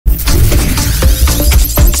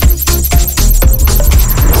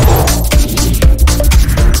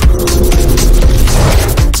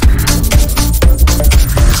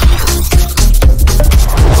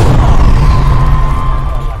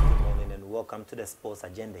welcome to the Sports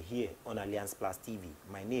Agenda here on Alliance Plus TV.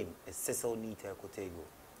 My name is Sammy Heywood Okine.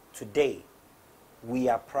 Today, we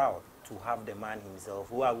are proud to have the man himself.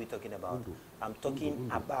 Who are we talking about? I'm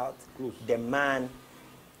talking about the man,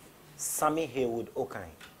 Sammy Heywood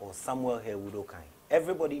Okine, or Samuel Heywood Okine.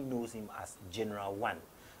 Everybody knows him as General One,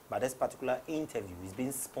 but this particular interview is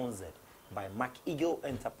being sponsored by McEagle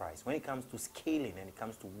Enterprise. When it comes to scaling and it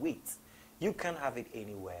comes to weight, you can't have it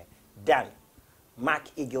anywhere than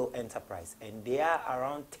McEagle Enterprise, and they are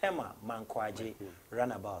around Tema Mankwaje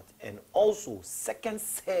Runabout, and also Second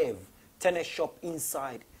Serve tennis shop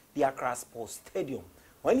inside the Accra Sports Stadium.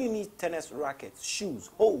 When you need tennis rackets, shoes,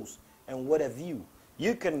 holes, and what have you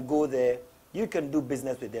can go there. You can do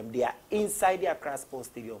business with them. They are inside the Accra Sports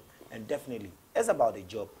Stadium, and definitely it's about a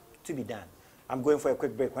job to be done. I'm going for a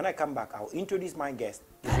quick break. When I come back, I'll introduce my guest.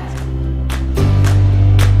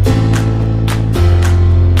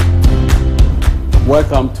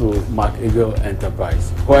 Welcome to McEagle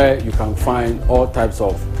Enterprise, where you can find all types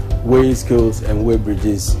of weighing scales and weight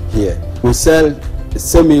bridges here. We sell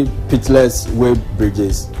semi-pitless weight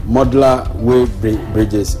bridges, modular weight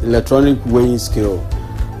bridges, electronic weighing scale,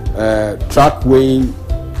 track weighing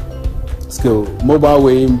scale, mobile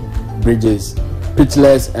weighing bridges,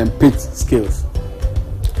 pitless and pit scales.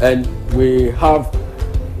 And we have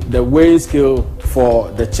the weighing scale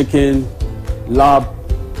for the chicken, lab,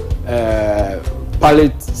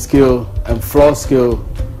 pallet scale and floor scale.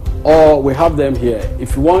 Or we have them here.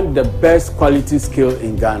 If you want the best quality scale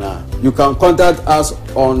in Ghana, you can contact us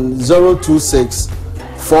on 026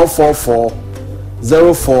 444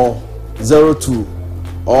 0402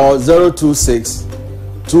 or 026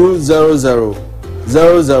 200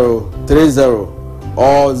 0030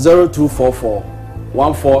 or 0244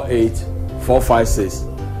 148 456.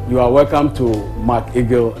 You are welcome to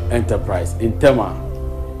McEagle Enterprise in Tema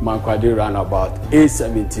Mankwade Runabout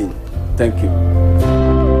A17. Thank you.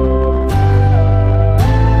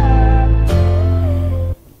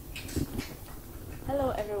 Hello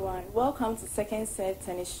everyone, welcome to Second Serve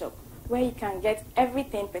Tennis Shop, where you can get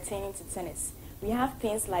everything pertaining to tennis. We have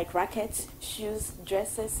things like rackets, shoes,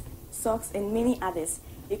 dresses, socks, and many others.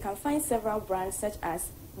 You can find several brands such as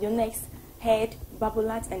Yonex, Head,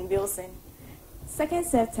 Babolat, and Bilson. Second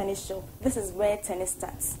Serve Tennis Shop, this is where tennis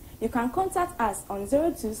starts. You can contact us on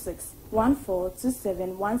 026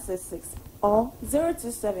 1427 166 or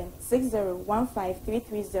 027 6015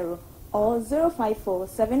 330 or 054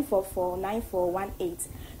 744 9418.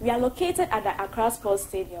 We are located at the Accra Sports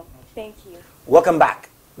Stadium. Thank you. Welcome back.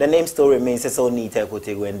 The name still remains Sammy Heywood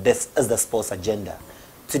Okine, and this is the Sports Agenda.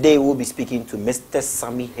 Today we'll be speaking to Mr.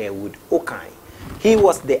 Sammy Heywood Okine. He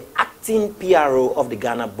was the acting PRO of the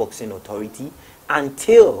Ghana Boxing Authority.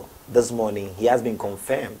 Until this morning, he has been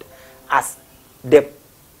confirmed as the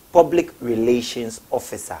Public Relations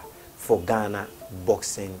Officer for Ghana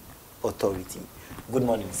Boxing Authority. Good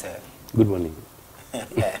morning, sir. Good morning.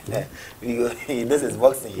 This is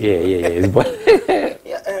boxing. Yeah, it's boxing.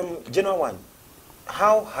 Yeah, General One,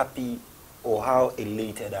 how happy or how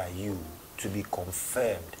elated are you to be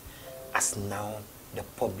confirmed as now the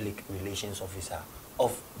Public Relations Officer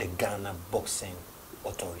of the Ghana Boxing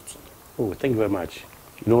Authority? Oh, thank you very much.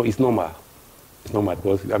 You know, it's normal. It's normal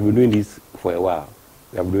because I've been doing this for a while.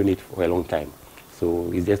 We have been doing it for a long time.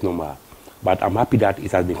 So it's just normal. But I'm happy that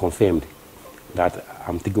it has been confirmed that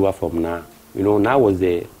I'm taking over from now. You know, now was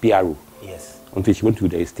the PRO. Yes. Until she went to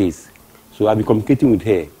the States. So I've been communicating with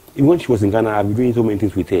her. Even when she was in Ghana, I've been doing so many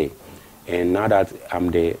things with her. And now that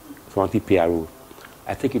I'm the county PRO,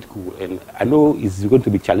 I take it cool. And I know it's going to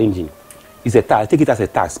be challenging. It's a task. I take it as a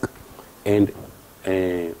task. And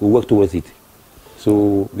we work towards it.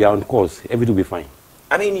 So we are on course. Everything will be fine.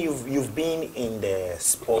 I mean, you've been in the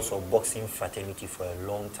sports or boxing fraternity for a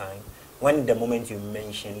long time. When the moment you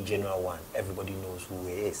mention General One, everybody knows who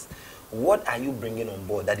he is. What are you bringing on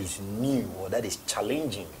board that is new or that is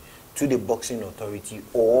challenging to the Boxing Authority,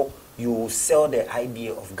 or you sell the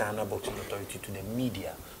idea of Ghana Boxing Authority to the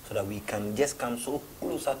media so that we can just come so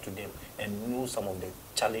closer to them and know some of the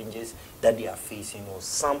challenges that they are facing or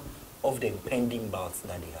some of the impending bouts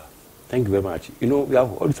that they have? Thank you very much. You know, we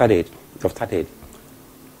have already started. We have started.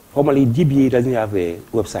 Formally, GBA doesn't have a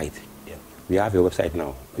website. Yeah. We have a website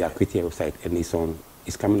now. We are creating a website, and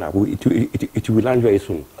it's coming up. It will launch very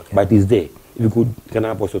soon, okay. But it's there. If you go to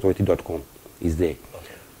GhanaBoxingAuthority.com, it's there.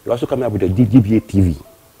 Okay. We're also coming up with a GBA TV,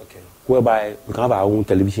 okay, whereby we can have our own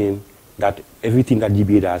television. That everything that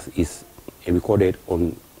GBA does is recorded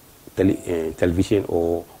on television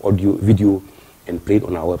or audio, video, and played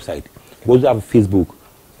on our website. We also have Facebook. Okay.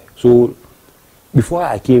 So before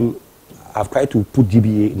I came, I've tried to put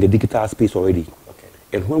GBA in the digital space already. okay.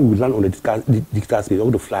 And when we land on the digital space, we're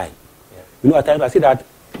going to fly. Yeah. You know, at times I say that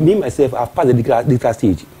me myself, I've passed the digital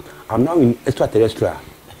stage. I'm now in extraterrestrial.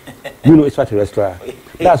 You know extraterrestrial.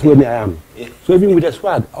 That's where I am. Yeah. So even with the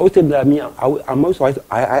swag, I always tell that I'm also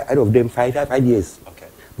ahead of them 5 years. Okay.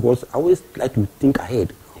 Because I always like to think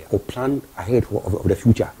ahead or plan ahead of the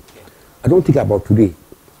future. Yeah. I don't think about today.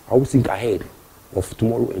 I always think ahead of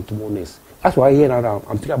tomorrow and tomorrow next. That's why here now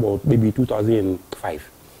I'm thinking about maybe 2005.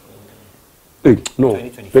 No,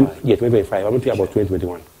 2025. Yeah, 2025. I'm thinking about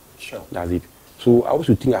 2021. Sure. That's it. So I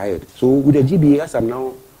also think ahead. So with the GBS, I'm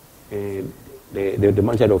now the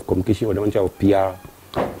manager of communication or the manager of PR.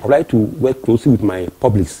 I would like to work closely with my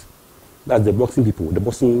publics. That's the boxing people, the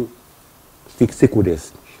boxing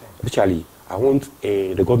stakeholders. Especially, I want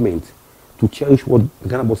the government to cherish what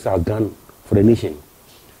Ghana boxing has done for the nation.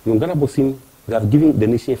 You know, Ghana boxing, they have given the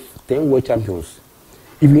nation 10 world champions.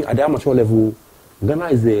 Even at the amateur level, Ghana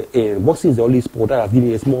is boxing is the only sport that has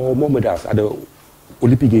given us more medals at the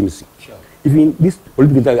Olympic Games. Sure. Even this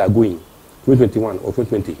Olympic Games that we are going, 2021 or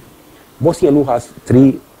 2020, boxing alone has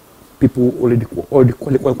 3 people already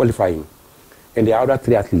qualifying, and there are other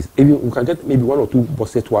 3 athletes. Even we can get maybe 1 or 2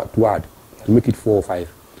 boxers to add to make it 4 or 5.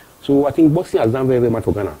 So I think boxing has done very, very much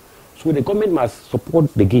for Ghana. So the government must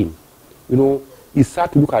support the game. You know, it's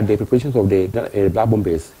sad to look at the preparations of the Black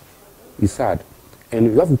Bombers. It's sad.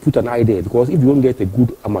 And you have to put an eye there, because if you don't get a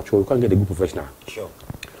good amateur, you can't get a good professional. Sure.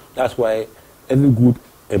 That's why every good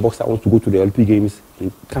boxer wants to go to the Olympic Games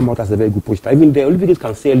and come out as a very good professional. Even the Olympic Games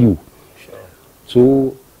can sell you. Sure.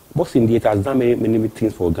 So boxing has done many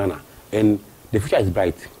things for Ghana, and the future is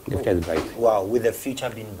bright. The future is bright. Wow, with the future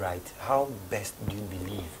being bright, how best do you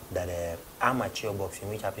believe that amateur boxing,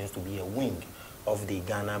 which happens to be a wing of the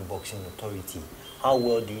Ghana Boxing Authority, how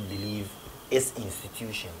well do you believe its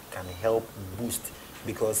institution can help boost?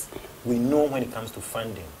 Because we know when it comes to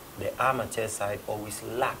funding, the amateur side always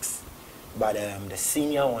lacks. But the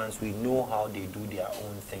senior ones, we know how they do their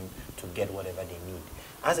own thing to get whatever they need.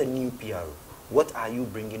 As a new PRO, what are you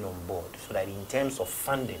bringing on board so that in terms of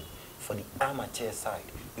funding for the amateur side,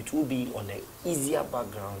 it will be on an easier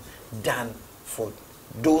background than for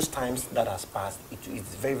those times that has passed?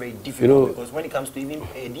 It's very, very difficult, you know, because when it comes to even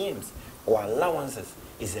ADMs or allowances,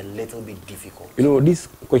 it's a little bit difficult. You know, this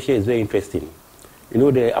question is very interesting. You know,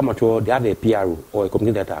 the amateur, they have a PRO or a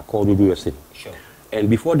community data called UFC. Sure. And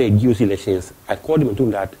before the GOC elections, I called them and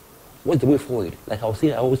told them that, what's the way forward? Like I was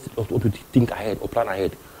saying, I always want to think ahead or plan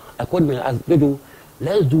ahead. I called them and asked,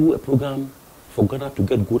 let's do a program for Ghana to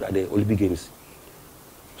get good at the Olympic Games.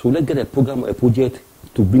 So let's get a program, a project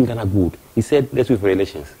to bring Ghana good. He said, let's wait for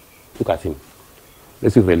elections. Look at him.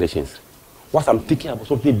 Let's wait for elections. Once I'm thinking about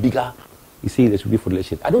something bigger, he said, let's wait for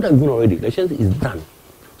elections. I know that's done already. Elections is done.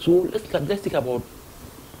 So let's think about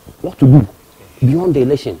what to do beyond the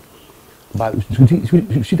election. But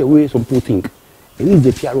you see the way some people think. And he's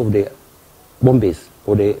the PR of the Bombers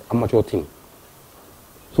or the amateur team.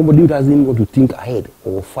 Somebody who doesn't want to think ahead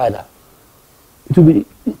or further. It will be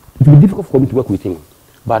difficult for me to work with him.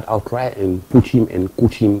 But I'll try and push him and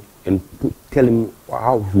coach him and tell him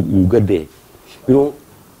how to get there. You know,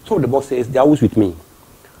 some of the boxers, they're always with me.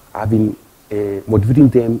 I've been motivating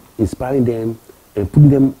them, inspiring them, and putting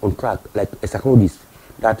them on track like a psychologist.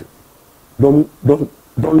 That don't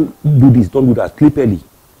do this, don't do that. Sleep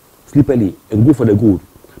early, and go for the gold.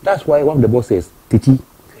 That's why one of the bosses, Titi,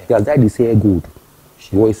 he has died this year gold.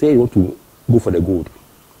 He say he want to go for the gold.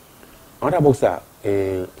 Another boxer,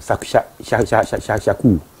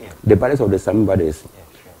 Shaku, the brothers of the Sammy brothers.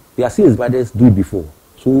 He has seen his brothers do it before,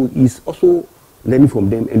 so he's also learning from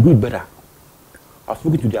them and do it better. I've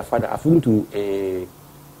spoken to their father. I've spoken to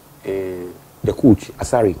the coach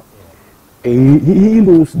Asari. He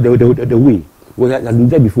knows the way. Because he has been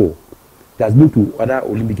there before. He has been to other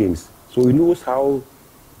Olympic Games. So he knows how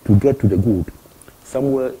to get to the gold.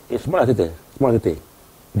 Somewhere, Small Atete,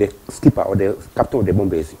 the skipper or the captain of the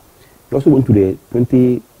Bombers, he also went to the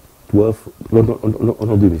 2012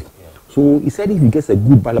 London Games. So he said if he gets a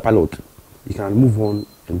good pilot, he can move on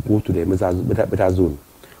and go to the better zone.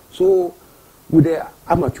 So with the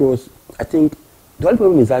amateurs, I think the only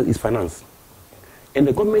problem is finance. And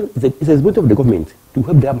the government, it's a responsibility of the government to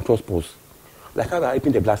help the amateur sports. Like how they are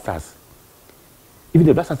helping the Black Stars. Even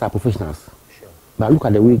the Black Stars are professionals. Sure. But look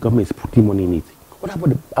at the way government is putting money in it. What about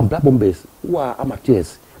the Black Bombers who are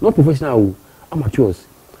amateurs? Not professional, amateurs.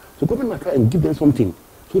 So government must try and give them something.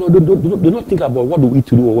 So do not think about what do we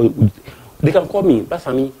to do. Or what they can call me,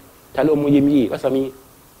 Basami, Talo Moyemi, Basami,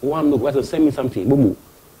 oh, send me something. Boom.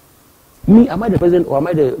 Me, am I the president or am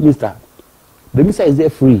I the minister? The minister is there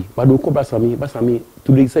free, but they'll call Basami,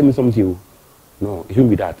 to send me something. No, it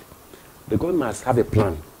shouldn't be that. The government must have a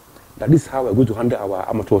plan that this is how we're going to handle our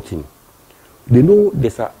amateur team. they know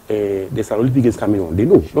there's an Olympic Games coming on. They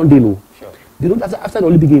know, don't they know? Sure. They know that after the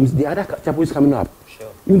Olympic Games, the other champions coming up.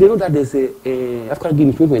 Sure. Even they know that there's a African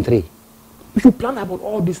Games 2023. We should plan about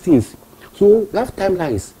all these things. So we have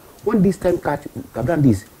timelines. When this time catch, we have done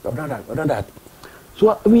this, we have done that, we have done that.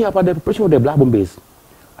 So even about the preparation of the Black Bombays,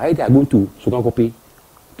 they are going to Sokankopi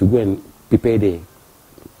to go and prepare there.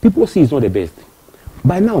 People see it's not the best.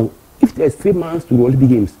 By now, if there's 3 months to the Olympic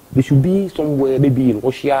Games, they should be somewhere, maybe in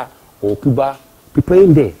Russia or Cuba,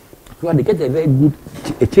 preparing there. So that they get a very good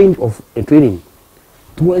change of training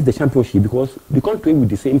towards the championship, because they can't train with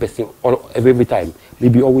the same person every time.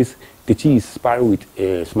 Maybe always the team is sparring with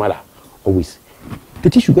Smala, always. The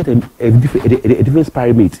team should get a different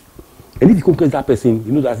sparring mate. And if you conquer that person,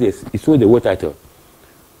 you know that yes, it's towards the world title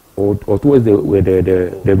or towards the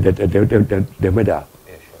medal.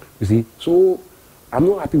 Yeah, sure. You see, so I'm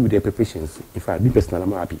not happy with the preparations. In fact, me personally, I'm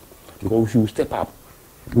not happy because we should step up.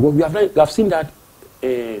 Because we have seen that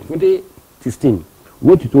 2016, we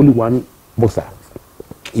went with only 1 boxer.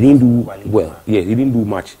 He didn't do well. Yeah, he didn't do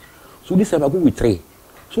much. So this time I go with 3.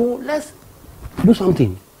 So let's do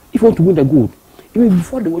something. If you want to win the gold, even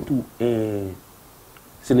before they went to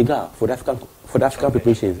Senegal for the African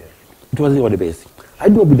preparations, it wasn't all the best. I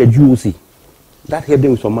do with the GOC. That helped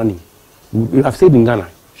them with some money. We have stayed in Ghana.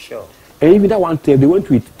 Sure. And even that one time, they went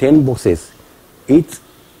with 10 boxers, 8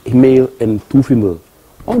 male and 2 female.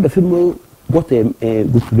 All the female got go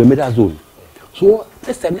to the medal zone. So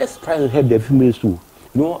this time, let's try and help the females too.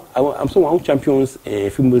 You know, I'm someone who champions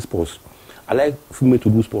female sports. I like female to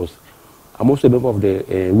do sports. I'm also a member of the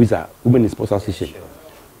WISA, Women in Sports Association. Sure.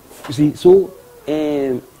 You see, so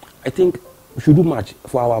I think we should do much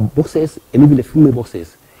for our boxers and even the female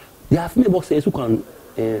boxers. There are female boxers who can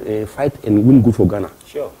fight and win good for Ghana.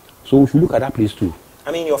 Sure. So we should look at that place too.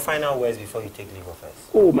 I mean, your final words before you take leave of us.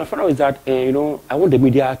 Oh, my final is that, you know, I want the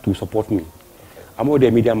media to support me. Okay. I'm all the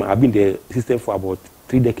media man. I've been in the system for about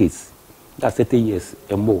 3 decades. That's 30 years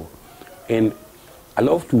and more. And I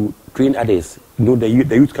love to train others. You know, the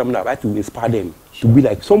youth coming up, I have to inspire them to be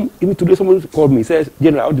like even today someone called me, says,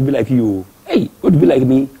 General, I want to be like you. Hey, you want to be like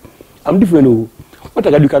me? I'm different. Oh. What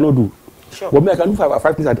I can do, cannot do. Sure. But me, I can do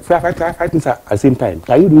 5 things at the same time.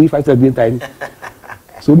 Can you do 5 things at the same time?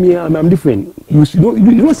 So me, I'm different. You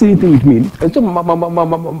don't see anything with me. It's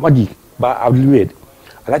not magic, but I'll deliver it.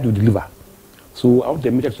 I like to deliver. So I want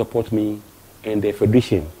the media to support me and the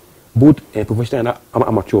federation, both professional and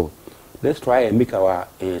amateur. Let's try and make our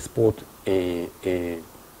sport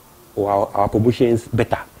or our promotions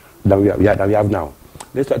better than we have now.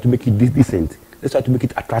 Let's try to make it decent. Let's try to make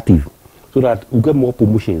it attractive so that we get more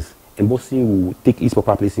promotions and boxing will take its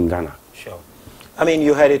proper place in Ghana. Sure. I mean,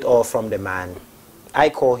 you heard it all from the man. I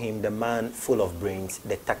call him the man full of brains,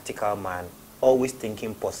 the tactical man, always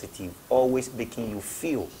thinking positive, always making you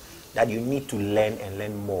feel that you need to learn and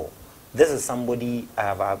learn more. This is somebody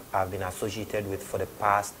I've been associated with for the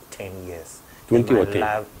past 10 years. 20 or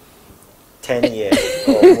 10? 10 years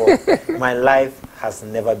or more. My life has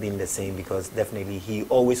never been the same because definitely he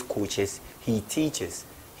always coaches, he teaches,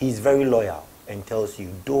 he's very loyal and tells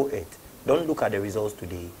you, do it. Don't look at the results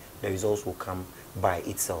today. The results will come by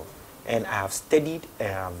itself. And I have studied and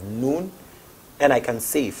I have known, and I can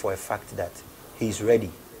say for a fact that he's ready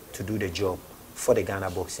to do the job for the Ghana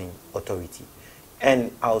Boxing Authority.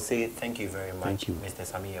 And I'll say thank you very much, Mr.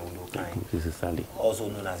 Sammy Heywood Okine, also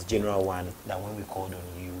known as General One, that when we called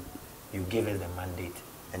on you, you gave us the mandate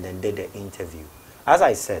and then did the interview. As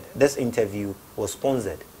I said, this interview was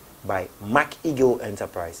sponsored by Mac Eagle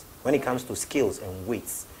Enterprise. When it comes to skills and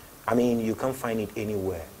weights, I mean, you can't find it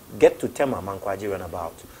anywhere. Get to Tema Mankwaji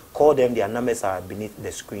Runabout. Call them, their numbers are beneath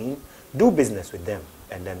the screen. Do business with them,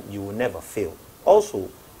 and then you will never fail. Also,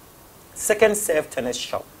 Second Serve Tennis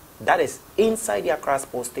Shop. That is inside the Accra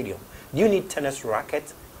Sports Stadium. Do you need tennis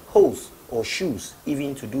racket, hose, or shoes,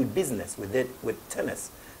 even to do business with it, with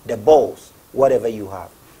tennis? The balls, whatever you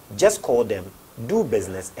have. Just call them, do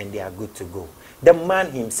business, and they are good to go. The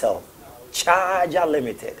man himself, Charger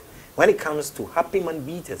Limited. When it comes to Happy Man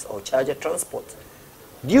Beaters or Charger Transport,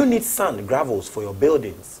 do you need sand, gravels for your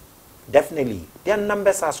buildings? Definitely. Their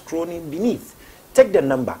numbers are scrolling beneath. Take the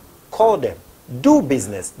number, call them, do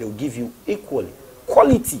business. They'll give you equally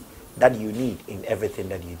quality that you need in everything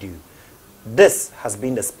that you do. This has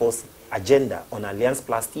been the sports agenda on Alliance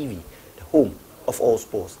Plus TV, the home of all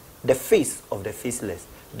sports, the face of the faceless,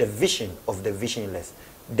 the vision of the visionless.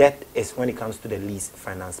 That is when it comes to the least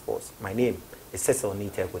finance sports. My name is Cecil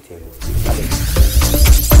Nita Koteru.